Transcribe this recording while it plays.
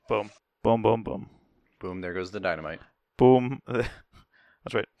Boom. Boom, boom, boom. Boom, there goes the dynamite. Boom. That's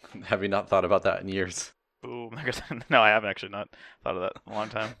right. Have you not thought about that in years? Boom. No, I haven't actually not thought of that in a long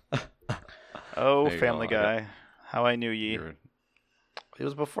time. Oh, There you go. Family Guy. How I knew ye. It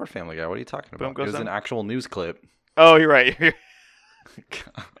was before Family Guy. What are you talking Boom about? goes It was down. an actual news clip. Oh, you're right.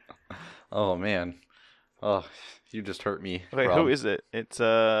 Oh, man. Oh, you just hurt me. Wait, Rob. who is it? It's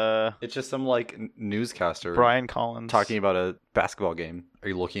It's just some like newscaster Brian Collins. talking about a basketball game. Are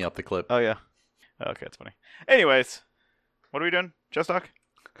you looking up the clip? Oh, yeah. Okay, that's funny. Anyways, what are we doing? Just talk?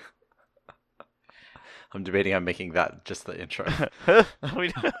 I'm debating on making that just the intro. What are we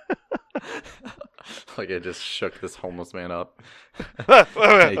doing? Like I just shook this homeless man up. Hey,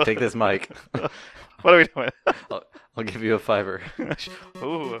 Hey, take this mic. What are we doing? I'll give you a $5.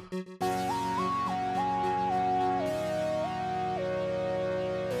 Ooh.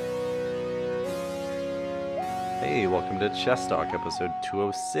 Hey, welcome to Chess Talk, episode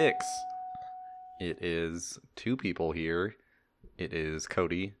 206. It is two people here. It is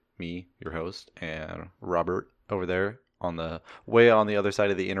Cody, me, your host, and Robert over there on the other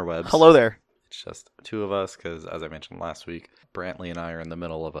side of the interwebs. Hello there. It's just two of us because, as I mentioned last week, Brantley and I are in the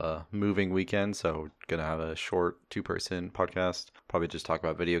middle of a moving weekend, so gonna have a short two-person podcast. Probably just talk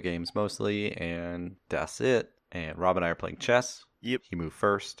about video games mostly, and that's it. And Rob and I are playing chess. Yep. He moved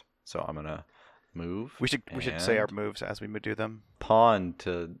first, so I'm gonna move. We should say our and moves as we do them. pawn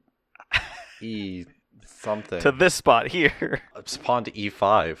to E something. To this spot here. It's pawn to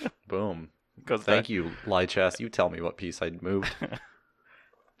E5. Boom. Goes Thank you, Lie Chess. You tell me what piece I moved.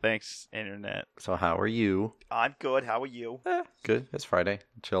 Thanks, Internet. So how are you? I'm good. How are you? Good. It's Friday.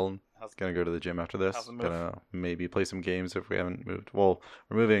 Chilling. How's- Gonna go to the gym after this. How's the move? Gonna maybe play some games if we haven't moved. Well,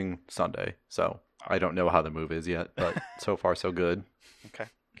 we're moving Sunday, so I don't know how the move is yet, but so far so good. Okay.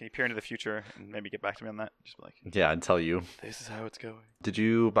 Can you peer into the future and maybe get back to me on that? Just be like, Yeah, I'd tell you. this is how it's going. Did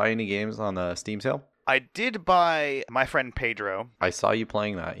you buy any games on the Steam sale? I did buy My Friend Pedro. I saw you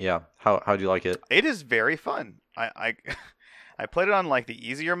playing that. Yeah. How'd you like it? It is very fun. I I played it on like the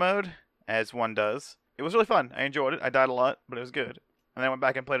easier mode, as one does. It was really fun. I enjoyed it. I died a lot, but it was good. And then I went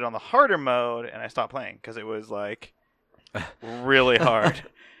back and played it on the harder mode, and I stopped playing because it was like really hard.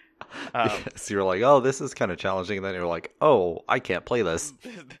 So you were like, oh, this is kind of challenging. And then you're like, oh, I can't play this.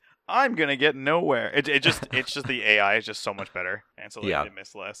 I'm gonna get nowhere. It's just the AI is just so much better, and so like, Yeah. I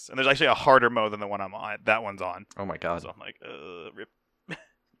miss less. And there's actually a harder mode than the one I'm on. That one's on. Oh my god. So I'm like, rip.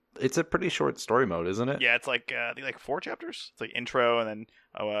 It's a pretty short story mode, isn't it? Yeah, it's like I think like 4 chapters. It's like intro and then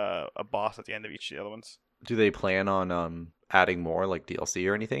a boss at the end of each of the other ones. Do they plan on adding more like DLC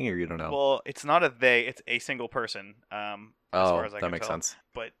or anything, or you don't know? Well, it's not a they; it's a single person. As far as I that can makes tell. sense.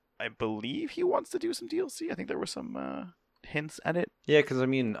 But I believe he wants to do some DLC. I think there were some hints at it. Yeah, because I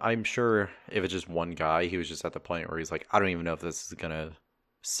mean, I'm sure if it's just one guy, he was just at the point where he's like, I don't even know if this is gonna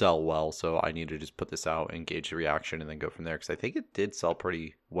sell well, so I need to just put this out and gauge the reaction and then go from there. Because I think it did sell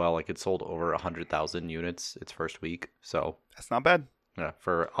pretty well. Like it sold over 100,000 units its first week. So That's not bad. yeah,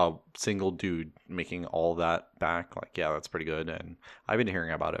 for a single dude making all that back, like yeah, that's pretty good. And I've been hearing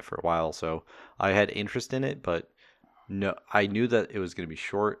about it for a while, so I had interest in it, but no, I knew that it was going to be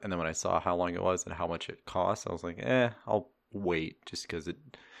short. And then when I saw how long it was and how much it cost, I was like, I'll wait, just because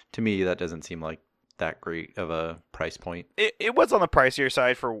to me that doesn't seem like that great of a price point. It was on the pricier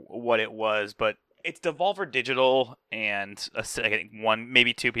side for what it was, but it's Devolver Digital and I think one,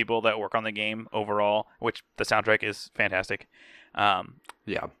 maybe two people that work on the game overall, which the soundtrack is fantastic.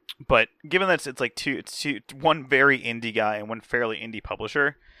 Yeah, But given that it's like one very indie guy and one fairly indie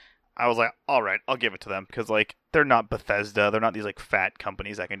publisher, I was like, all right, I'll give it to them because like they're not Bethesda, they're not these like fat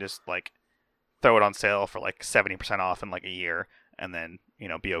companies that can just like throw it on sale for like 70% off in like a year and then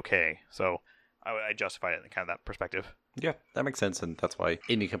be okay. So I justified it in kind of that perspective. yeah, that makes sense, and that's why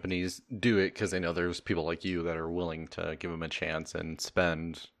indie companies do it, because they know there's people like you that are willing to give them a chance and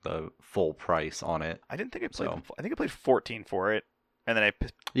spend the full price on it. I didn't think I played. So- I think I played 14 for it, and then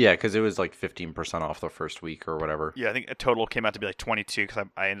Yeah, because it was like 15% off the first week or whatever. I think a total came out to be like 22 because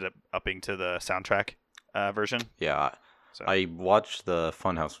I ended up upping to the soundtrack version. Yeah. So. I watched the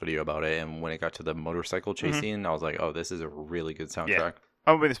Funhouse video about it, and when it got to the motorcycle Mm-hmm. chasing, I was like, oh, this is a really good soundtrack.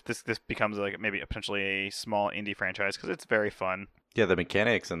 Probably this becomes like maybe potentially a small indie franchise because it's very fun. Yeah, the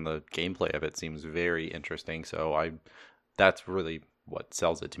mechanics and the gameplay of it seems very interesting, so that's really what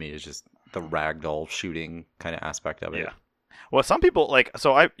sells it to me, is just the ragdoll shooting kind of aspect of it. Yeah. Well, some people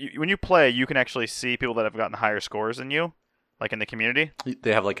when you play, you can actually see people that have gotten higher scores than you, like in the community.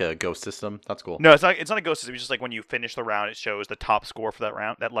 They have like a ghost system. That's cool. No, it's not. It's not a ghost system. It's just like when you finish the round, it shows the top score for that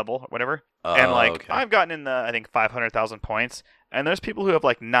round, that level, whatever. And like okay. I've gotten in the I think 500,000 points, And there's people who have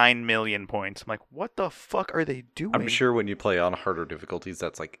like 9 million points. I'm like, what the fuck are they doing? I'm sure when you play on harder difficulties,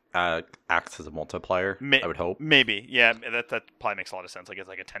 that's like acts as a multiplier. I would hope. Maybe, yeah. That probably makes a lot of sense. Like it's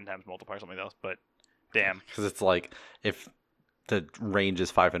like a 10 times multiplier or something else. But damn, because it's like if the range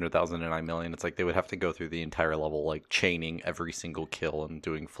is 500,000 and 9 million, it's like they would have to go through the entire level, like chaining every single kill and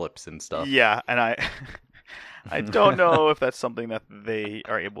doing flips and stuff. Yeah, and I don't know if that's something that they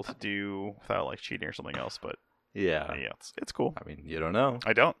are able to do without like cheating or something else. But Yeah. yeah, it's cool. I mean, you don't know.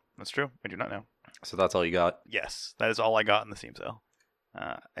 I don't. That's true. I do not know. So that's all you got? Yes, that is all I got in the Steam sale.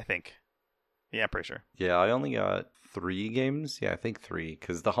 I think. Yeah, I'm pretty sure. Yeah, I only got 3 games. Yeah, I think 3.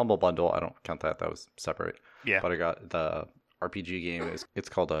 Because the Humble Bundle, I don't count that. That was separate. Yeah. But I got the RPG game. It's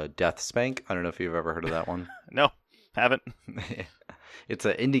called a Death Spank. I don't know if you've ever heard of that one. No, haven't. It's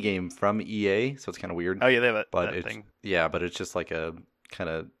an indie game from EA, so it's kind of weird. Oh yeah, they have but that thing. Yeah, but it's just like a kind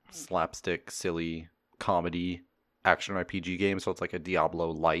of slapstick, silly comedy action RPG game. So it's like a Diablo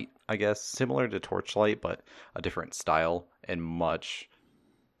light, I guess, similar to Torchlight, but a different style and much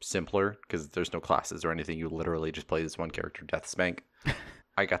simpler because there's no classes or anything. You literally just play this one character, Death Spank.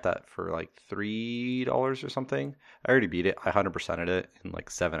 I got that for like $3 or something. I already beat it. I 100%ed it in like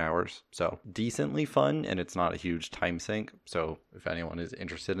 7 hours. So decently fun, and it's not a huge time sink. So if anyone is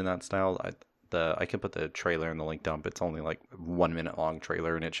interested in that style, I can put the trailer in the link dump. It's only like 1 minute long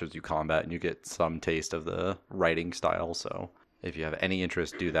trailer, and it shows you combat, and you get some taste of the writing style. So if you have any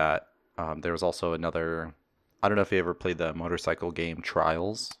interest, do that. There was also another. I don't know if you ever played the motorcycle game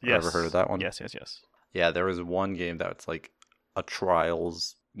Trials. Yes. Ever heard of that one? Yes. Yeah, there was one game that's like a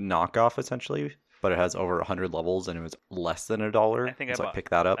Trials knockoff essentially, but it has over 100 levels and it was less than $1. I think so I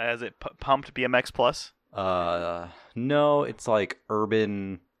picked that up. Is it Pumped BMX Plus? No, it's like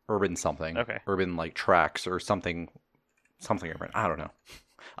urban something. Okay. Urban like tracks or something urban. I don't know.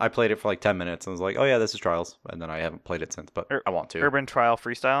 I played it for like 10 minutes and was like, oh yeah, this is Trials, and then I haven't played it since, but I want to. Urban Trial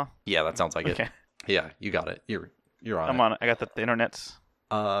Freestyle. Yeah, that sounds like Okay. it. Yeah, you got it. You're on. I'm it. on it. I got the internets.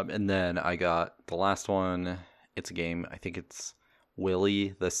 And then I got the last one. It's a game. I think it's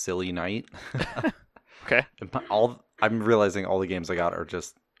Willy the Silly Knight. Okay. I'm realizing all the games I got are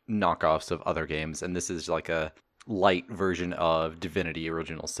just knockoffs of other games, and this is like a light version of Divinity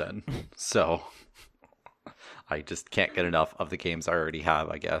Original Sin. So I just can't get enough of the games I already have,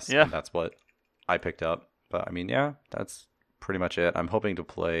 I guess. Yeah. And that's what I picked up. But I mean, yeah, that's pretty much it. I'm hoping to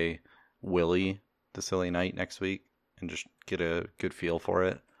play Willy the Silly Knight next week and just get a good feel for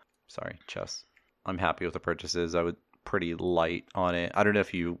it. Sorry, chess. I'm happy with the purchases. I was pretty light on it. I don't know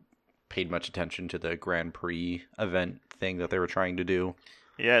if you paid much attention to the Grand Prix event thing that they were trying to do.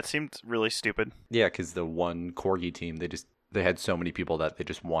 Yeah, it seemed really stupid. Yeah, because the one Corgi team, they had so many people that they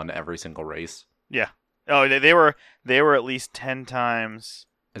just won every single race. Yeah. Oh, they were at least 10 times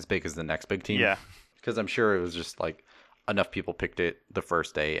As big as the next big team. Yeah. Because I'm sure it was just like enough people picked it the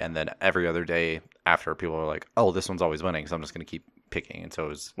first day, and then every other day after, people were like, oh, this one's always winning, so I'm just going to keep picking. And so it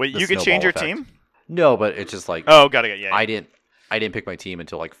was. Wait, the you can change snowball your effect. team? No, but it's just like. Oh, got it. Yeah. I didn't pick my team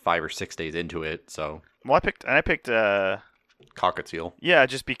until like 5 or 6 days into it, so. Well, I picked Cockatiel. Yeah,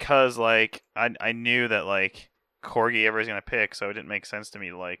 just because like I knew that like Corgi everybody's gonna pick, so it didn't make sense to me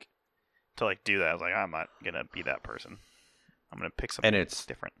to do that. I was like, I'm not gonna be that person. I'm gonna pick something And it's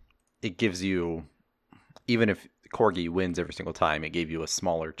different. It gives you, even if Corgi wins every single time, it gave you a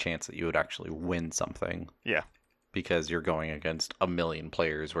smaller chance that you would actually win something. Yeah. Because you're going against a million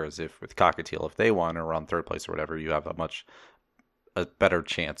players, whereas if with Cockatiel, if they won or were on third place or whatever, you have a better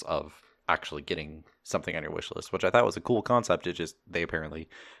chance of actually getting something on your wish list, which I thought was a cool concept. It just, they apparently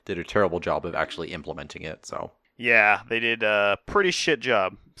did a terrible job of actually implementing it. So Yeah, they did a pretty shit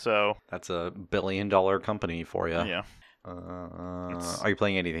job. So that's a $1 billion company for you. yeah. Are you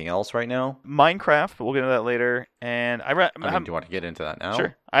playing anything else right now? Minecraft, but we'll get into that later. And I mean, do you want to get into that now?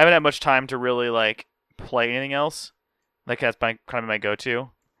 Sure. I haven't had much time to really play anything else. That's kind of my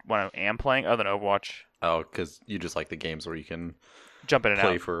go-to when I am playing, other than Overwatch. Oh, because you just like the games where you can Jump in and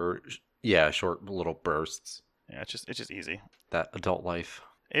play out. for short little bursts. Yeah, it's just easy. That adult life.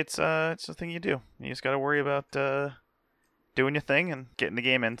 It's the thing you do. You just got to worry about doing your thing and getting the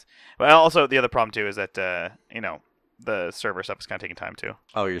game in. But also the other problem too is that the server stuff is kind of taking time too.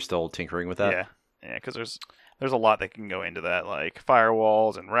 Oh, you're still tinkering with that? Yeah, because there's a lot that can go into that, like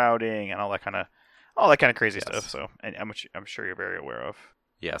firewalls and routing and all that kind of crazy stuff. So, and I'm sure you're very aware of.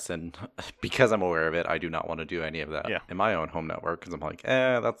 Yes, and because I'm aware of it, I do not want to do any of that in my own home network because I'm like,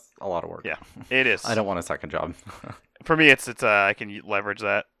 that's a lot of work. Yeah, it is. I don't want a second job. For me, it's I can leverage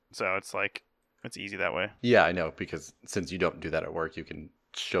that, so it's easy that way. Yeah, I know, because since you don't do that at work, you can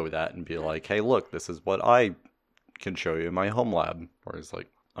show that and be like, hey, look, this is what I can show you in my home lab. Whereas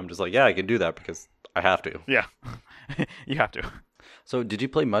I'm just like, yeah, I can do that because I have to. Yeah, you have to. So, did you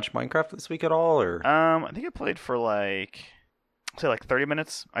play much Minecraft this week at all, or? I think I played for say like 30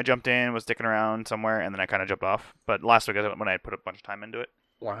 minutes. I jumped in, was dicking around somewhere, and then I kind of jumped off. But last week when I put a bunch of time into it.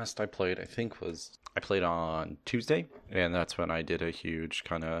 Last I played, I think I played on Tuesday, and that's when I did a huge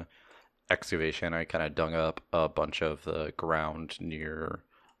kind of excavation. I kind of dug up a bunch of the ground near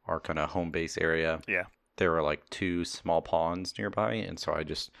our kind of home base area. Yeah. There were like 2 small ponds nearby, and so I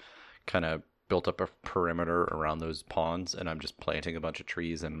just kind of built up a perimeter around those ponds, and I'm just planting a bunch of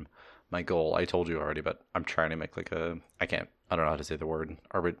trees. And my goal, I told you already, but I'm trying to make like I don't know how to say the word,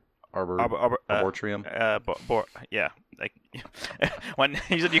 arboretum. Yeah. Like when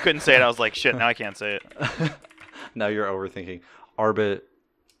you said you couldn't say it, I was like, shit. Now I can't say it. Now you're overthinking.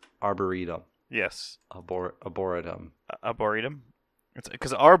 Arboretum. Yes. Arboretum. Arboretum. It's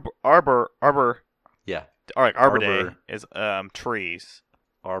because arbor. Yeah. All right. Arbor Day is trees.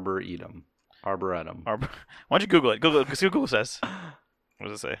 Arboretum. Why don't you Google it? Google it. Because Google says. What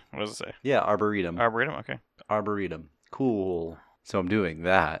does it say? Yeah, arboretum. Arboretum. Okay. Arboretum. Cool. So I'm doing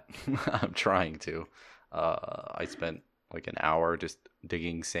that. I'm trying to. I spent like an hour just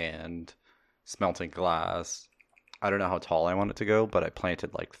digging sand, smelting glass. I don't know how tall I want it to go, but I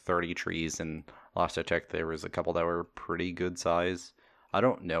planted like 30 trees, and last I checked, there was a couple that were pretty good size. I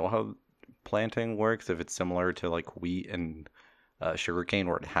don't know how planting works, if it's similar to like wheat and sugarcane,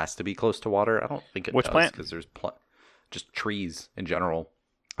 where it has to be close to water. I don't think it Which does, plant? because there's just trees in general.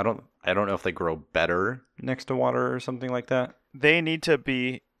 I don't know if they grow better next to water or something like that. They need to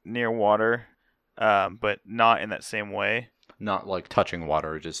be near water, but not in that same way. Not like touching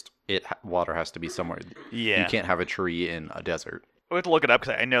water, just water has to be somewhere. Yeah. You can't have a tree in a desert. We have to look it up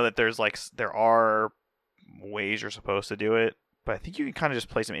because I know that there are ways you're supposed to do it, but I think you can kind of just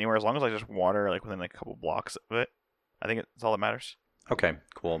place them anywhere as long as just water like within like a couple blocks of it. I think it's all that matters. Okay,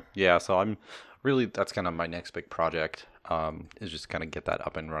 cool. Yeah, so that's kind of my next big project, is just kind of get that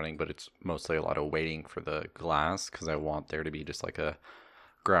up and running, but it's mostly a lot of waiting for the glass, because I want there to be just like a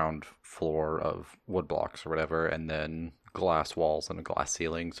ground floor of wood blocks or whatever, and then glass walls and a glass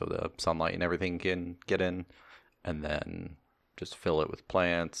ceiling so the sunlight and everything can get in, and then just fill it with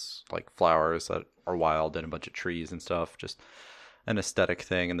plants, like flowers that are wild and a bunch of trees and stuff, just an aesthetic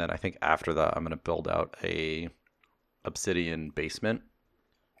thing. And then I think after that I'm going to build out a obsidian basement.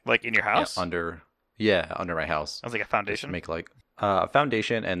 Like in your house? Under my house. Sounds like a foundation. Just make like a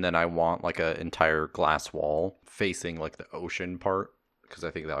foundation, and then I want like an entire glass wall facing like the ocean part, because I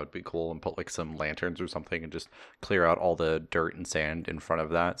think that would be cool, and put like some lanterns or something and just clear out all the dirt and sand in front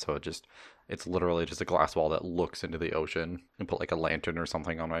of that. So it's literally just a glass wall that looks into the ocean, and put like a lantern or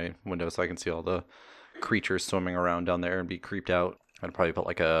something on my window so I can see all the creatures swimming around down there and be creeped out. I'd probably put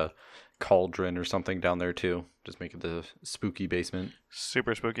like a cauldron or something down there too. Just make it the spooky basement.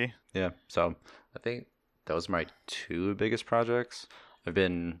 Super spooky. Yeah. So I think those are my 2 biggest projects. I've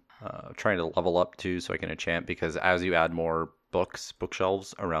been trying to level up too so I can enchant, because as you add more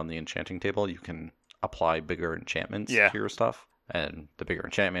bookshelves around the enchanting table, you can apply bigger enchantments to your stuff. And the bigger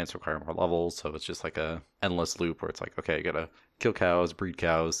enchantments require more levels, so it's just like a endless loop where it's like, okay, I gotta kill cows, breed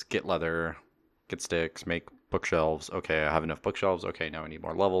cows, get leather, get sticks, make bookshelves. Okay, I have enough bookshelves. Okay, now I need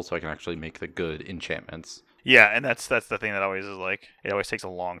more levels so I can actually make the good enchantments. Yeah, and that's the thing that always is like, it always takes a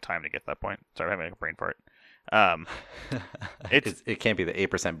long time to get to that point. Sorry, I'm having a brain fart. It can't be the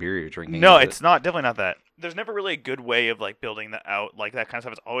 8% beer you're drinking. No, it's not. Definitely not that. There's never really a good way of like building that out, like that kind of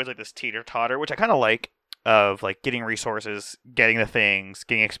stuff. It's always like this teeter totter, which I kind of like, of like getting resources, getting the things,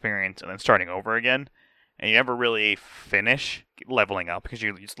 getting experience, and then starting over again. And you never really finish leveling up, because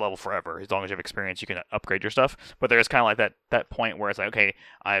you just level forever. As long as you have experience, you can upgrade your stuff. But there's kind of like that point where it's like, okay,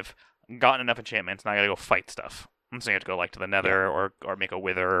 I've gotten enough enchantments, now I gotta go fight stuff. And so you have to go like to the Nether, or make a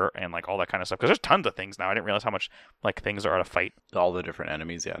Wither and like all that kind of stuff. Because there's tons of things now. I didn't realize how much like things are to fight. All the different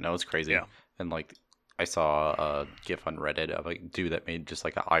enemies. Yeah, no, it's crazy. Yeah. And like I saw a GIF on Reddit of a dude that made just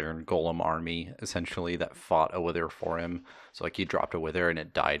like an iron golem army essentially that fought a Wither for him. So like he dropped a Wither and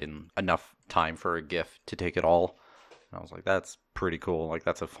it died in enough time for a GIF to take it all. And I was like, that's pretty cool. Like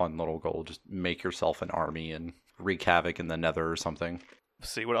that's a fun little goal. Just make yourself an army and wreak havoc in the Nether or something.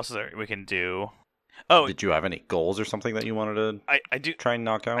 Let's see what else is there we can do. Oh, did you have any goals or something that you wanted to I do try and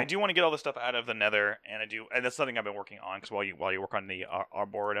knock out? I do want to get all this stuff out of the Nether, and that's something I've been working on, because while you work on the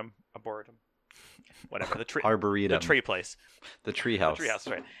arboretum, whatever, the tree arboretum, the tree place, the tree house,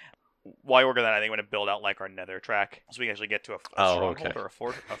 right. While you work on that, I think I'm going to build out like our Nether track, so we can actually get to a stronghold or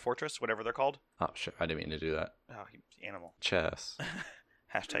a fortress, whatever they're called. Oh shit! I didn't mean to do that. Oh, animal. Chess.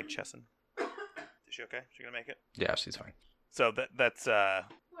 Hashtag chessin. Is she okay? She gonna make it? Yeah, she's fine. So that's What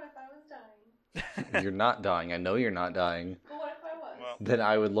if I was dying? You're not dying. I know you're not dying. But what if I was? Well, then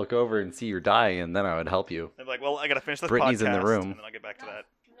I would look over and see you're dying, and then I would help you. I'm like, well, I gotta finish this Brittany's podcast, in the room. and then I'll get back to that.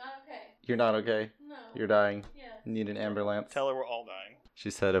 I'm not okay. You're not okay? No. You're dying? Yeah. Need an ambulance? Tell her we're all dying. She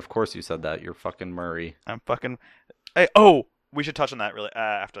said, of course you said that. You're fucking Murray. I'm fucking. Hey, oh, we should touch on that really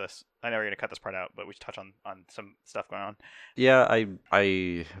after this. I know we're gonna cut this part out, but we should touch on some stuff going on. Yeah,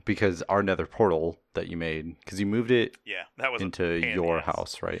 I because our nether portal that you made, because you moved it Yeah, that was a into pain in the your ass.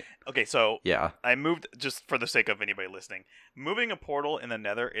 house, right? Okay, so Yeah. I moved, just for the sake of anybody listening, moving a portal in the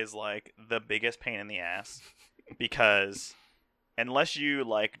nether is like the biggest pain in the ass, because unless you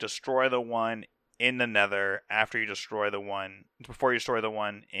like destroy the one in the nether after you destroy the one, before you destroy the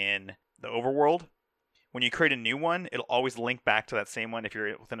one in the overworld, when you create a new one, it'll always link back to that same one if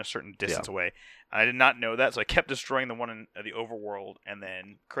you're within a certain distance away. I did not know that, so I kept destroying the one in the overworld and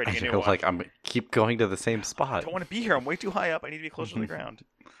then creating a new You're one. like, I'm keep going to the same I spot. don't want to be here. I'm way too high up. I need to be closer to the ground.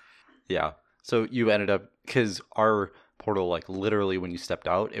 Yeah. So you ended up, because our portal, like literally when you stepped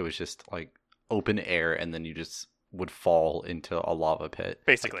out, it was just like open air, and then you just would fall into a lava pit.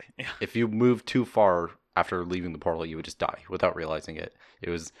 Basically, yeah. If you moved too far after leaving the portal, you would just die without realizing it. It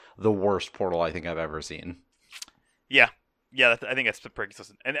was the worst portal I think I've ever seen. Yeah, I think that's pretty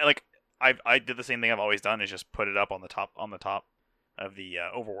consistent. And like I did the same thing I've always done, is just put it up on the top of the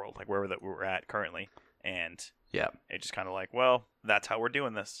overworld, like wherever that we're at currently, and Yeah. it just kind of like, well, that's how we're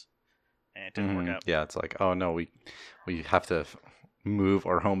doing this, and it didn't work out. Yeah, it's like, oh no, we have to move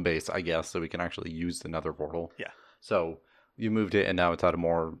our home base, I guess, so we can actually use the nether portal. Yeah. So you moved it, and now it's at a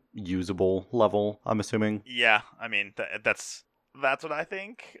more usable level, I'm assuming. Yeah, I mean that's what I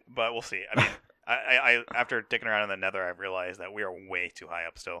think, but we'll see. I mean, I after dicking around in the nether, I've realized that we are way too high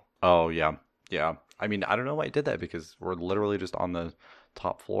up still. Oh yeah, yeah. I mean, I don't know why I did that, because we're literally just on the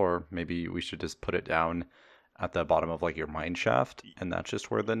top floor. Maybe we should just put it down at the bottom of like your mine shaft, and that's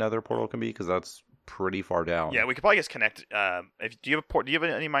just where the nether portal can be, because that's pretty far down. Yeah, we could probably just connect. Do you have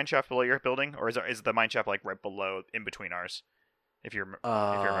any mine shaft below your building, or is the mine shaft like right below, in between ours? If you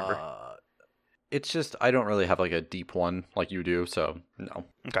remember. It's just I don't really have like a deep one like you do, so no.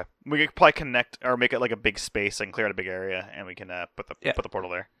 Okay, we could probably connect or make it like a big space and clear out a big area, and we can put the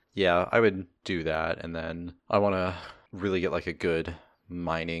portal there. Yeah, I would do that, and then I want to really get like a good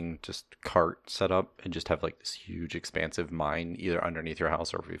mining just cart set up and just have like this huge expansive mine either underneath your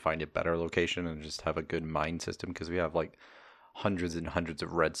house, or if we find a better location, and just have a good mine system, because we have like hundreds and hundreds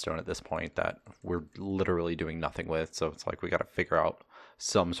of redstone at this point that we're literally doing nothing with. So it's like we got to figure out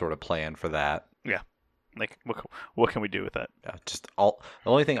some sort of plan for that. Yeah, like what can we do with that? Yeah, just all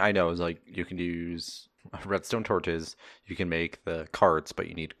the only thing I know is like you can use redstone torches, you can make the carts, but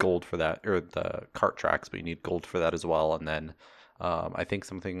you need gold for that, or the cart tracks, but you need gold for that as well. And then I think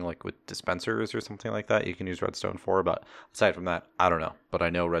something like with dispensers or something like that you can use redstone for, but aside from that, I don't know. But I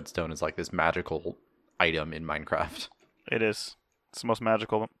know redstone is like this magical item in Minecraft. It is. It's the most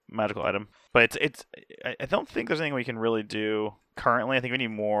magical item. But I don't think there's anything we can really do currently. I think we need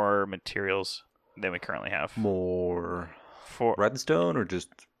more materials than we currently have. More For redstone or just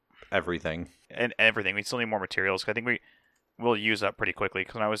everything? and everything. We still need more materials. I think we'll use up pretty quickly,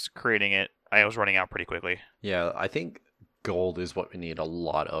 because when I was creating it, I was running out pretty quickly. Yeah, I think gold is what we need a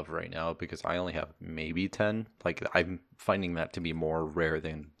lot of right now, because I only have maybe 10. Like I'm finding that to be more rare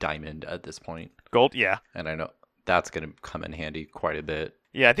than diamond at this point. Gold, yeah. And I know that's going to come in handy quite a bit.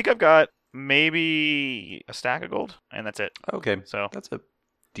 Yeah, I think I've got maybe a stack of gold, and that's it. Okay, So that's a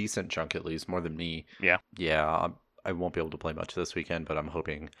decent chunk, at least more than me. Yeah. I won't be able to play much this weekend, but I'm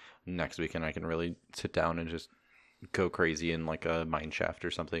hoping next weekend I can really sit down and just go crazy in like a mine shaft or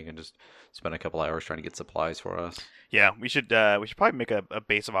something, and just spend a couple hours trying to get supplies for us. yeah, we should probably make a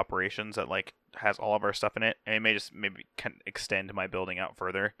base of operations that like has all of our stuff in it, and it may just maybe can extend my building out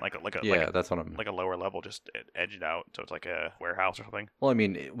further, That's what I'm like a lower level, just edged out, so it's like a warehouse or something. Well, I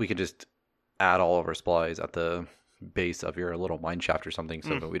mean, we could just add all of our supplies at the base of your little mine shaft or something,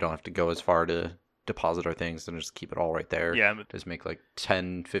 so that we don't have to go as far to deposit our things, and just keep it all right there. Yeah. Just make like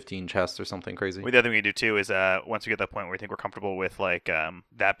 10, 15 chests or something crazy. The other thing we can do too is once we get to that point where we think we're comfortable with like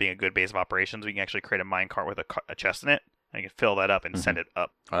that being a good base of operations, we can actually create a mine cart with a chest in it, and you can fill that up and send it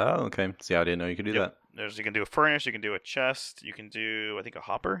up. Oh, okay. See, I didn't know you could do that. You can do a furnace, you can do a chest, you can do, I think, a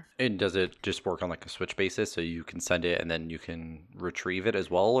hopper. And does it just work on like a switch basis, so you can send it and then you can retrieve it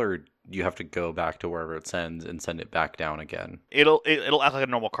as well, or you have to go back to wherever it sends and send it back down again? It'll act like a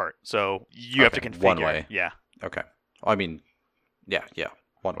normal cart, so you have to configure. One way. Yeah. Okay. I mean, yeah,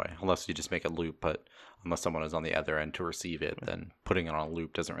 one way. Unless you just make a loop, but unless someone is on the other end to receive it, then putting it on a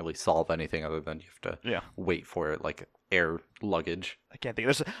loop doesn't really solve anything other than you have to wait for it, like air luggage. I can't think.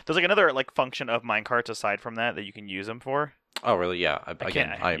 There's like another like function of minecarts aside from that you can use them for. Oh, really? Yeah.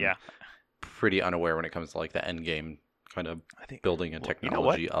 I'm yeah. pretty unaware when it comes to like the end game kind of I think building a well, you know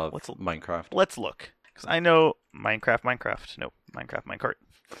what? technology of Let's Minecraft. let's look because I know Minecraft. No, Minecraft Minecart.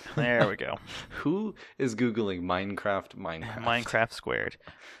 There we go. Who is Googling Minecraft? Minecraft squared.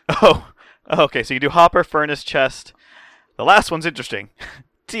 Oh, okay. So you do hopper, furnace, chest. The last one's interesting.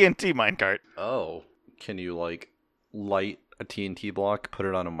 TNT minecart. Oh, can you like light a TNT block, put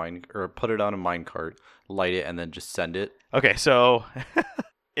it on a minecart, light it, and then just send it? Okay, so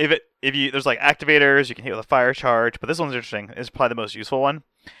if you there's like activators, you can hit with a fire charge, but this one's interesting. It's probably the most useful one.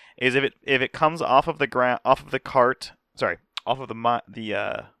 Is if it comes off of the ground, off of the cart, sorry, off of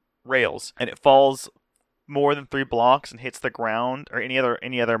the rails, and it falls more than 3 blocks and hits the ground or any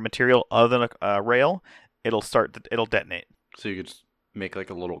other material other than a rail, it'll detonate. So you could just make like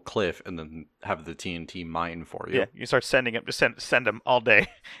a little cliff and then have the TNT mine for you. Yeah, you start sending them, just send them all day.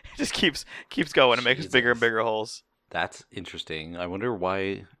 It just keeps going and makes bigger and bigger holes. That's interesting. I wonder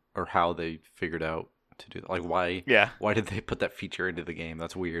why or how they figured out to do that. Like why? Yeah. Why did they put that feature into the game?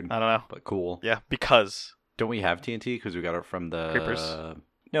 That's weird. I don't know. But cool. Yeah, because Don't we have TNT? Because we got it from the Creepers.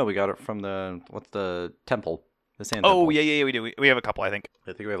 No, we got it from what's the temple? The sand oh temple. yeah, we do. We have a couple, I think.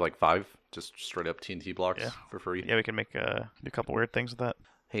 I think we have like 5 just straight up TNT blocks Yeah. for free. Yeah, we can make do a couple weird things with that.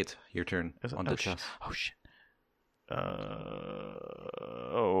 Hey, it's your turn. Is it? On Oh, to chess. Oh shit.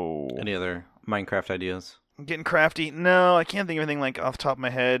 Any other Minecraft ideas? I'm getting crafty. No, I can't think of anything like off the top of my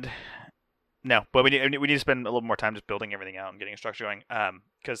head. No, but we need to spend a little more time just building everything out and getting a structure going.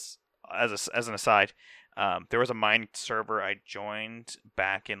 Because as an aside, there was a mine server I joined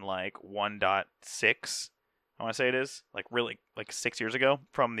back in like 1.6. I want to say it is like really like 6 years ago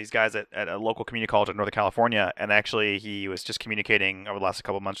from these guys at a local community college in Northern California, and actually he was just communicating over the last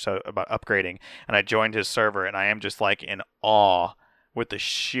couple of months about upgrading, and I joined his server, and I am just like in awe with the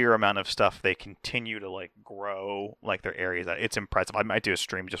sheer amount of stuff they continue to like grow like their areas. It's impressive. I might do a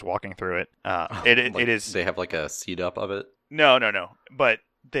stream just walking through it. It is. They have like a seed up of it. No, but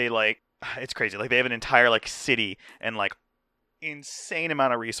they like it's crazy. Like they have an entire like city and like insane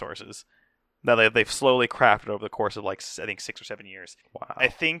amount of resources that they've slowly crafted over the course of like I think 6 or 7 years. Wow. I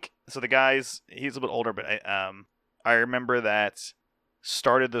think so. The guys, he's a bit older, but I remember that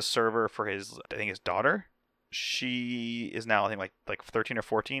started the server for his daughter. She is now I think like 13 or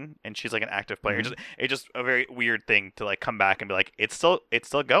 14, and she's like an active player. Mhm. It's just a very weird thing to like come back and be like it's still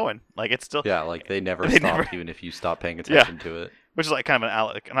going. Like it's still Yeah, like they never They stop never- even if you stop paying attention to it. which is like kind of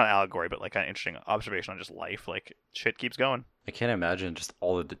not an allegory, but like kind of interesting observation on just life. Like shit keeps going. I can't imagine just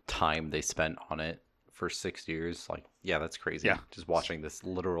all of the time they spent on it for 6 years. Like, yeah, that's crazy. Yeah. Just watching this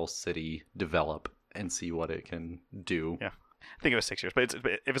literal city develop and see what it can do. Yeah. I think it was 6 years, but if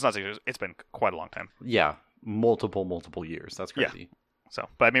it's not 6 years, it's been quite a long time. Yeah, multiple years. That's Yeah. crazy. So,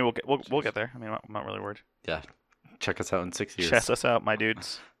 but I mean, we'll get there. I mean, I'm not really worried. Yeah. Check us out in 6 years. Chess us out, my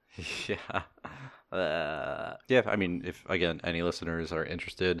dudes. Yeah. Yeah, I mean, if, again, any listeners are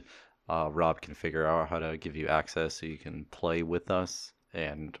interested, Rob can figure out how to give you access so you can play with us.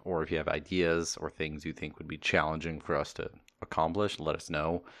 Or if you have ideas or things you think would be challenging for us to accomplish, let us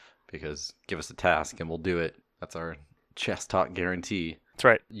know. Because give us a task and we'll do it. That's our chess talk guarantee. That's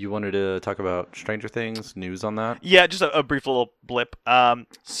right. You wanted to talk about Stranger Things, news on that? Yeah, just a brief little blip.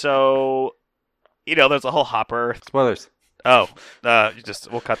 So, there's a whole hopper. Spoilers. Oh,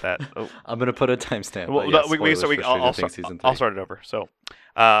 we'll cut that. Oh. I'm going to put a timestamp. Well, but yeah, we spoilers for I'll Stranger Things season 3. I'll start it over. So,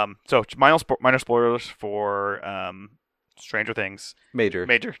 minor spoilers for Stranger Things. Major.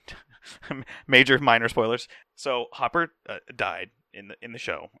 Major minor spoilers. So Hopper died in the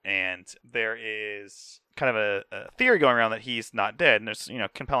show, and there is kind of a theory going around that he's not dead, and there's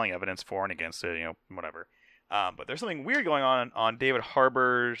compelling evidence for and against it, whatever. But there's something weird going on David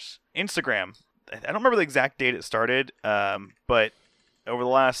Harbour's Instagram. I don't remember the exact date it started, but over the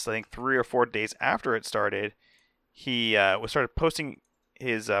last I think 3 or 4 days after it started, he started posting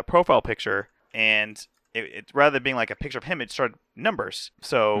his profile picture, and it rather than being like a picture of him, it started numbers.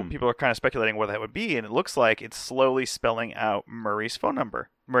 So people are kind of speculating what that would be, and it looks like it's slowly spelling out Murray's phone number.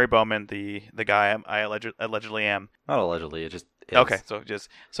 Murray Bowman, the guy I allegedly am. Not allegedly, it just is. Okay,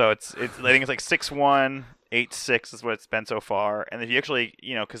 so it's I think it's like 6186 is what it's been so far, and if you actually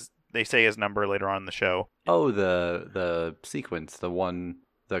because they say his number later on in the show. Oh, the sequence, the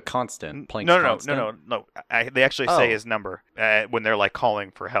constant, Planck's No. constant? They actually say his number when they're like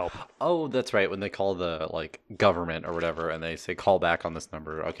calling for help. Oh, that's right. When they call the like government or whatever, and they say call back on this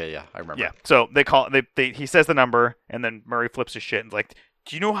number. Okay, yeah, I remember. Yeah. So they call. He says the number, and then Murray flips his shit and's like,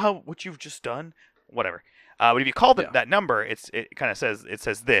 "Do you know what you've just done? Whatever." But if you call that number, it kind of says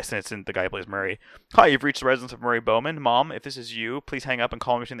this, and it's in the guy who plays Murray. Hi, you've reached the residence of Murray Bowman. Mom, if this is you, please hang up and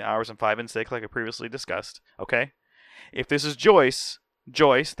call me between the hours of 5 and 6, like I previously discussed. Okay. If this is Joyce,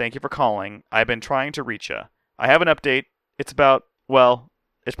 thank you for calling. I've been trying to reach you. I have an update. It's about, well,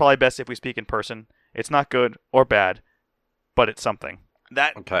 it's probably best if we speak in person. It's not good or bad, but it's something.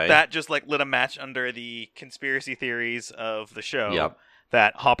 That just like lit a match under the conspiracy theories of the show. Yep.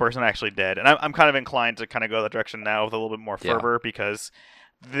 That Hopper's not actually dead, and I'm kind of inclined to kind of go that direction now with a little bit more fervor because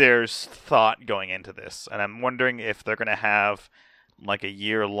there's thought going into this, and I'm wondering if they're going to have like a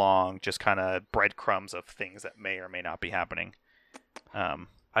year long just kind of breadcrumbs of things that may or may not be happening.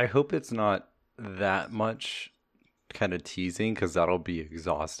 I hope it's not that much kind of teasing because that'll be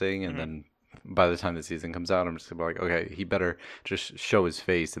exhausting, and then by the time the season comes out, I'm just gonna be like, okay, he better just show his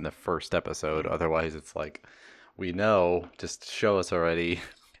face in the first episode, otherwise it's like, we know, just show us already.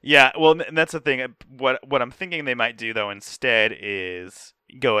 Yeah, well, and that's the thing. What I'm thinking they might do though instead is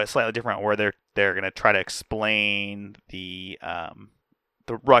go a slightly different where they're gonna try to explain the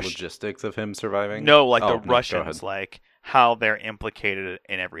Logistics of him surviving. No, like Oh, the no, Russians, like how they're implicated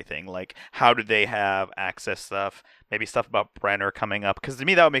in everything. Like how do they have access stuff? Maybe stuff about Brenner coming up. Because to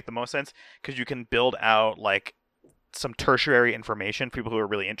me that would make the most sense. Because you can build out like some tertiary information for people who are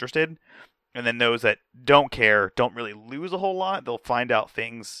really interested, and then those that don't care don't really lose a whole lot. They'll find out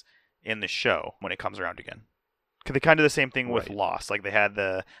things in the show when it comes around again. Because they kind of do the same thing with Right. Lost. Like they had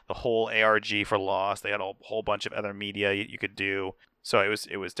the whole ARG for Lost. They had a whole bunch of other media you could do. So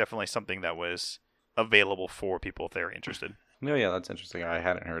it was definitely something that was available for people if they were interested. No, yeah, that's interesting. I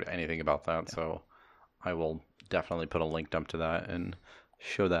hadn't heard anything about that, so I will definitely put a link dump to that and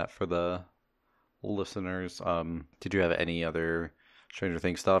show that for the listeners. Did you have any other Stranger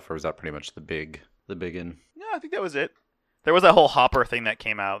Things stuff, or was that pretty much the big in? Yeah, I think that was it. There was that whole Hopper thing that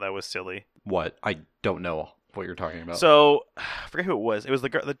came out that was silly. What? I don't know what you're talking about. So I forget who it was. It was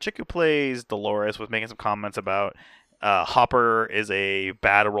the chick who plays Dolores was making some comments about Hopper is a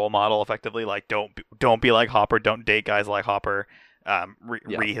bad role model. Effectively, like don't be like Hopper. Don't date guys like Hopper.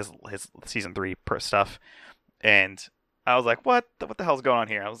 Read his season 3 stuff, and I was like, what the hell's going on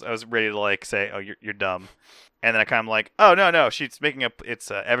here? I was ready to like say, oh, you're dumb. And then I kind of like, oh no, she's making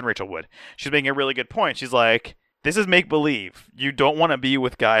it's Evan Rachel Wood. She's making a really good point. She's like, this is make believe. You don't want to be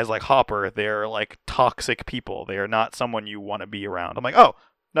with guys like Hopper. They're like toxic people. They are not someone you want to be around. I'm like, oh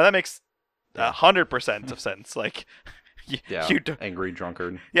no, that makes 100% of sense. Like, angry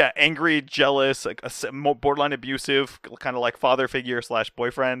drunkard. Yeah, angry, jealous, like borderline abusive, kind of like father figure /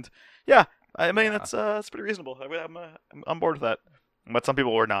 boyfriend. Yeah, I mean that's pretty reasonable. I'm on board with that. But some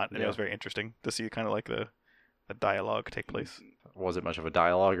people were not, and it was very interesting to see kind of like the dialogue take place. Was it much of a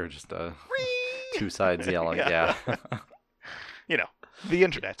dialogue or just two sides yelling? Yeah. You know, the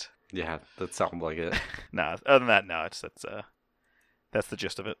internet. Yeah, that sounds like it. Nah, other than that, no, that's the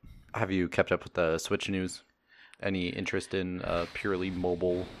gist of it. Have you kept up with the Switch news? Any interest in purely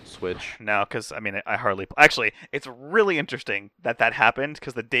mobile Switch? No, because I mean, I hardly. Actually, it's really interesting that happened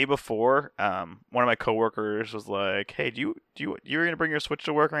because the day before, one of my coworkers was like, "Hey, you're gonna bring your Switch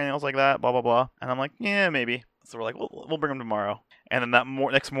to work or anything else like that?" Blah blah blah. And I'm like, "Yeah, maybe." So we're like, "We'll bring them tomorrow." And then that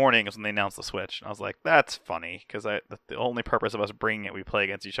next morning is when they announced the Switch. And I was like, "That's funny," because the only purpose of us bringing it, we play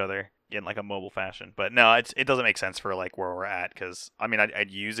against each other in like a mobile fashion. But no, it doesn't make sense for like where we're at because I mean,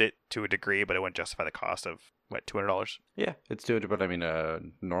 I'd use it to a degree, but it wouldn't justify the cost of what, $200. Yeah, it's $200, but I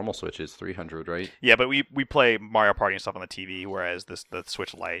mean, normal Switch is $300, right? Yeah, but we play Mario Party and stuff on the TV, whereas the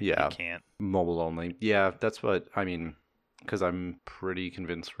Switch Lite, you can't. Mobile only. Yeah, that's what I mean. Because I'm pretty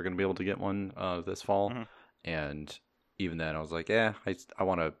convinced we're gonna be able to get one this fall, and even then, I was like, I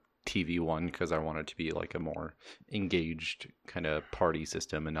want a TV one because I want it to be like a more engaged kind of party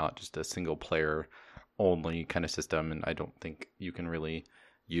system and not just a single player only kind of system. And I don't think you can really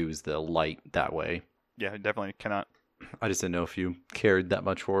use the Lite that way. Yeah, definitely cannot. I just didn't know if you cared that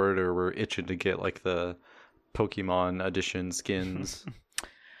much for it or were itching to get like the Pokemon edition skins.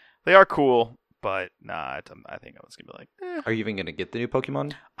 They are cool, but nah, I think I was gonna be like, Are you even gonna get the new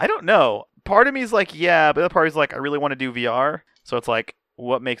Pokemon? I don't know. Part of me is like, yeah, but the other part is like, I really want to do VR. So it's like,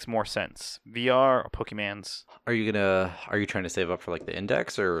 what makes more sense, VR or Pokemans? Are you trying to save up for like the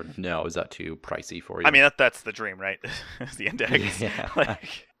index, or no? Is that too pricey for you? I mean, that's the dream, right? Is the index. Yeah.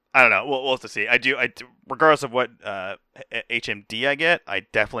 Like, I don't know. We'll have to see. I do. Regardless of what HMD I get, I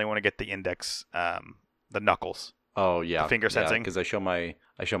definitely want to get the index, the Knuckles. Oh yeah, the finger sensing. Because I show my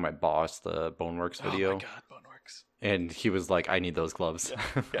boss the Boneworks video. Oh my god, Boneworks! And he was like, "I need those gloves."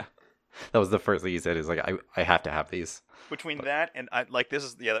 Yeah. That was the first thing he said. Is like, I have to have these. Between that and this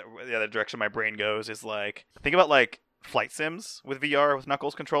is the other direction my brain goes is like, think about like flight sims with VR with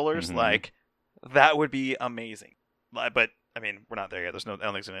Knuckles controllers. Mm-hmm. Like that would be amazing. But I mean, we're not there yet. I don't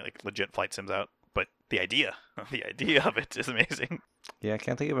think there's any like legit flight sims out. But the idea of it is amazing. Yeah, I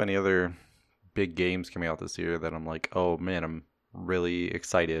can't think of any other big games coming out this year that I'm like, oh man, I'm really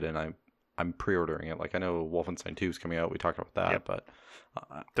excited and I I'm pre-ordering it. Like I know Wolfenstein 2 is coming out. We talked about that, Yep. but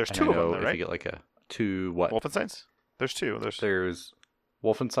There's and two I of them, know though, if right? you get like a two what? Wolfensteins? There's two. There's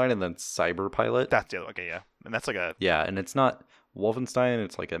Wolfenstein and then Cyber Pilot. That's the other. Okay, yeah, and that's like a Yeah, and it's not Wolfenstein.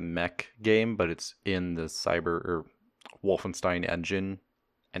 It's like a mech game, but it's in the Cyber or Wolfenstein engine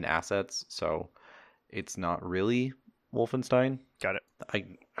and assets. So it's not really Wolfenstein. got it.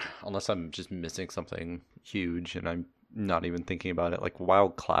 Unless I'm just missing something huge and I'm not even thinking about it. Like WoW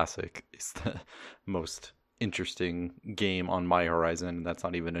Classic is the most interesting game on my horizon, and that's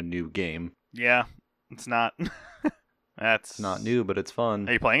not even a new game. Yeah, it's not. That's It's not new, but it's fun.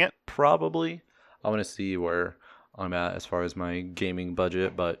 Are you playing it? Probably. I want to see where I'm at as far as my gaming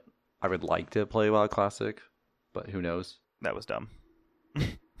budget, but I would like to play WoW Classic, but who knows? That was dumb. I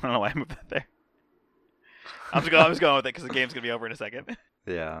don't know why I moved that there. I'm just going with it because the game's gonna be over in a second.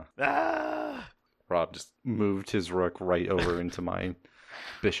 Yeah. Ah! Rob just moved his rook right over into my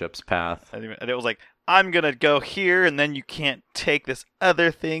bishop's path. And it was like, I'm gonna go here, and then you can't take this other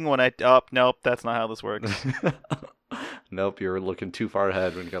thing when I. Oh, nope, that's not how this works. Nope, you're looking too far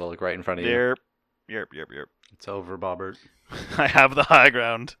ahead when you gotta look right in front of you. Yerp. It's over, Bobbert. I have the high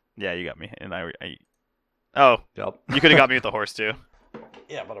ground. Yeah, you got me, and I oh, Yep. you could have got me with the horse too.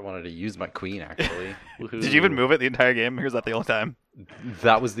 Yeah, but I wanted to use my queen, actually. Did you even move it the entire game, or is that the only time?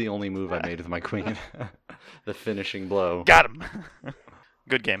 That was the only move I made with my queen. The finishing blow. Got him.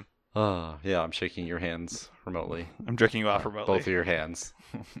 Good game. Oh, yeah, I'm shaking your hands remotely. I'm jerking you off remotely. Both of your hands.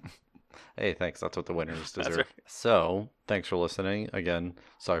 Hey, thanks. That's what the winners deserve. right. So, thanks for listening. Again,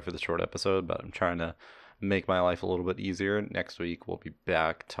 sorry for the short episode, but I'm trying to make my life a little bit easier. Next week, we'll be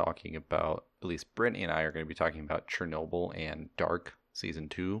back talking about, at least Brittany and I are going to be talking about Chernobyl and Dark Season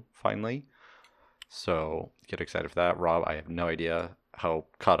 2, finally. So, get excited for that. Rob, I have no idea how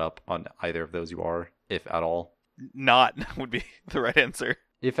caught up on either of those you are, if at all. Not would be the right answer.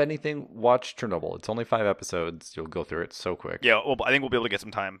 If anything, watch Chernobyl. It's only 5 episodes. You'll go through it so quick. Yeah, well, I think we'll be able to get some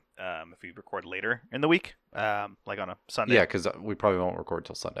time if we record later in the week, like on a Sunday. Yeah, because we probably won't record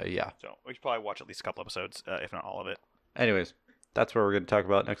till Sunday. Yeah. So we should probably watch at least a couple episodes, if not all of it. Anyways, that's what we're going to talk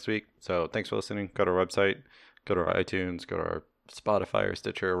about next week. So thanks for listening. Go to our website, go to our iTunes, go to our Spotify or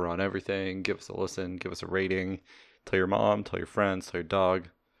Stitcher. We're on everything. Give us a listen. Give us a rating. Tell your mom. Tell your friends. Tell your dog.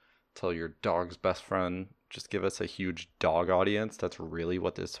 Tell your dog's best friend. Just give us a huge dog audience. That's really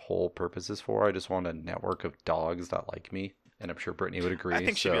what this whole purpose is for. I just want a network of dogs that like me. And I'm sure Brittany would agree. I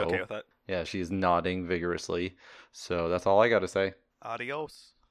think she'd be okay with that. Yeah, she's nodding vigorously. So that's all I got to say. Adios.